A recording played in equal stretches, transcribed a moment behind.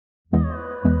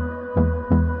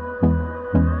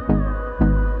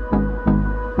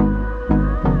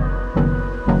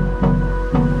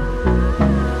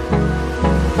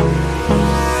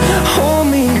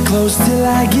close till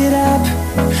I get up.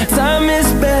 Time is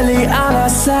barely on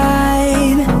our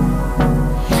side.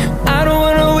 I don't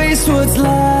wanna waste what's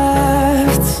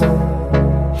left.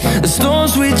 The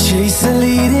storms we chase are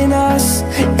leading us,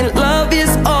 and love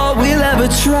is all we'll ever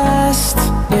trust.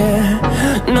 Yeah,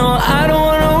 no, I don't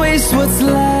wanna waste what's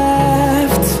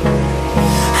left.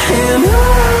 And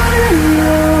on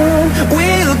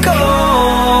we'll go,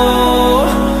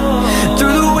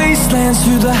 through the wastelands,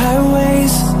 through the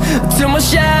highways, till my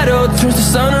shadow turns to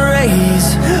sun rays.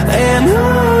 And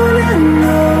on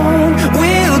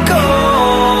we'll go,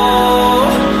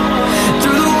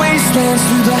 through the wastelands,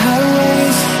 through the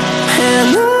highways,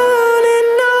 and on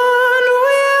we'll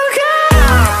go.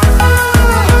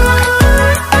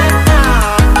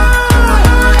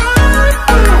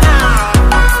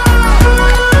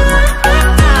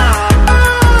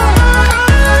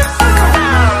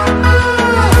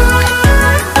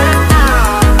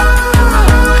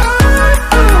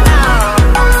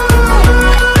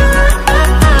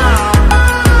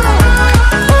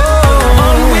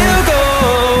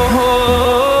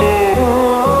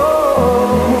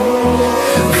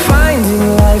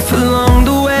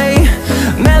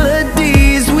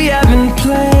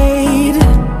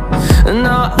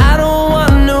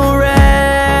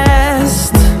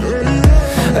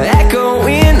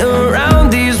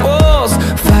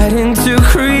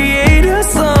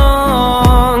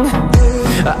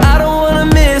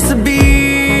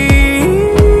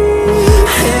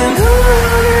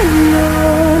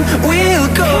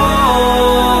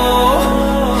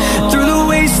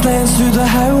 Through the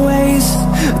highways,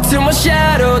 till my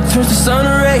shadow turns to sun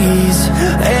rays.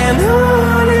 And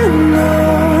on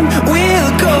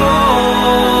we'll go,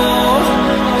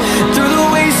 through the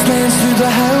wastelands, through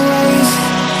the highways,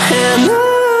 and on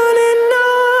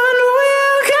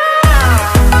we'll go.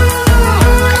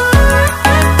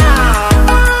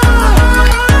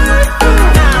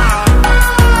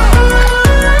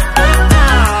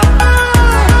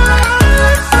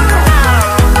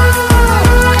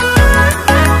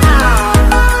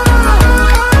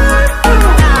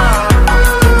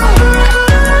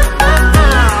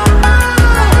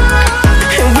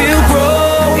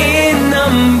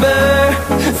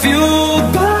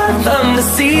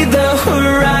 See the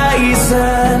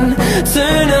horizon,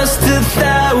 turn us to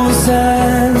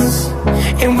thousands,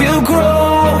 and we'll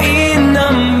grow in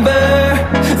number,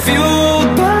 fueled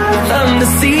by them. To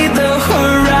see the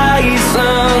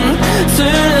horizon,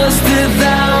 turn us to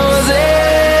thousands,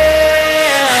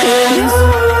 and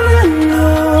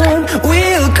on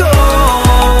we'll go,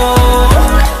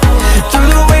 through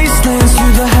the wastelands,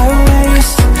 through the highways,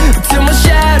 till my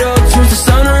shadow turns to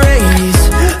sun rays.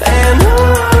 And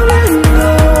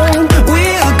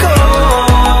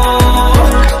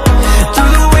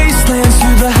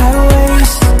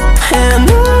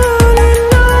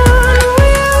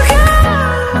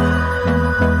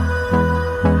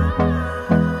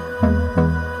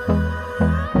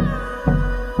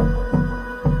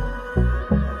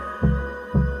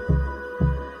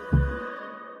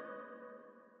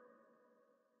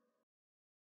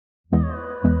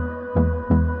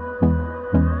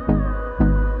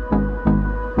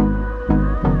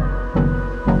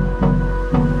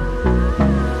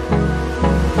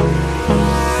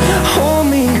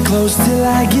close till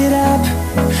I get up.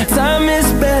 Time is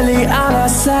barely on our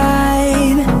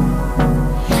side.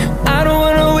 I don't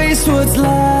wanna waste what's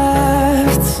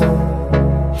left.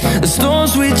 The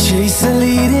storms we chase are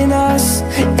leading us,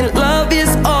 and love is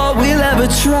all we'll ever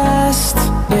trust.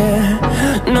 Yeah,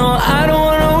 no, I don't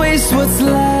wanna waste what's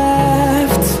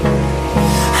left.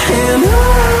 And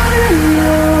on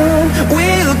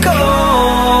we'll go,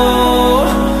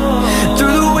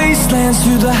 through the wastelands,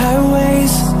 through the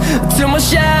highways, till my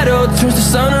shadow turns to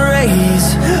sun rays.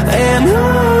 And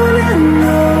on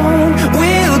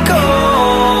we'll go,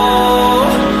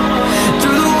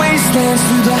 through the wastelands,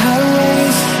 through the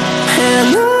highways,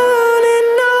 and on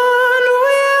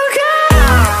we'll go.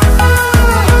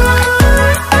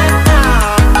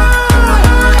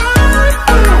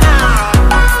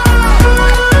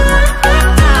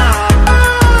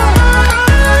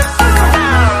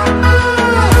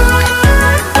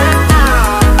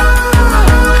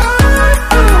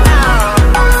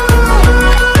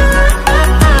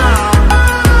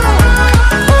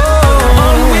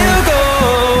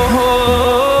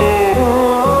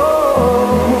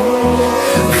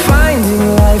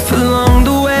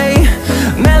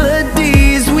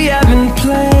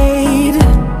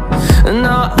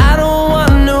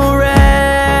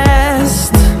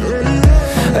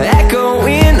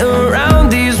 Echoing around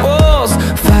these walls,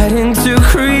 fighting to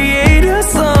create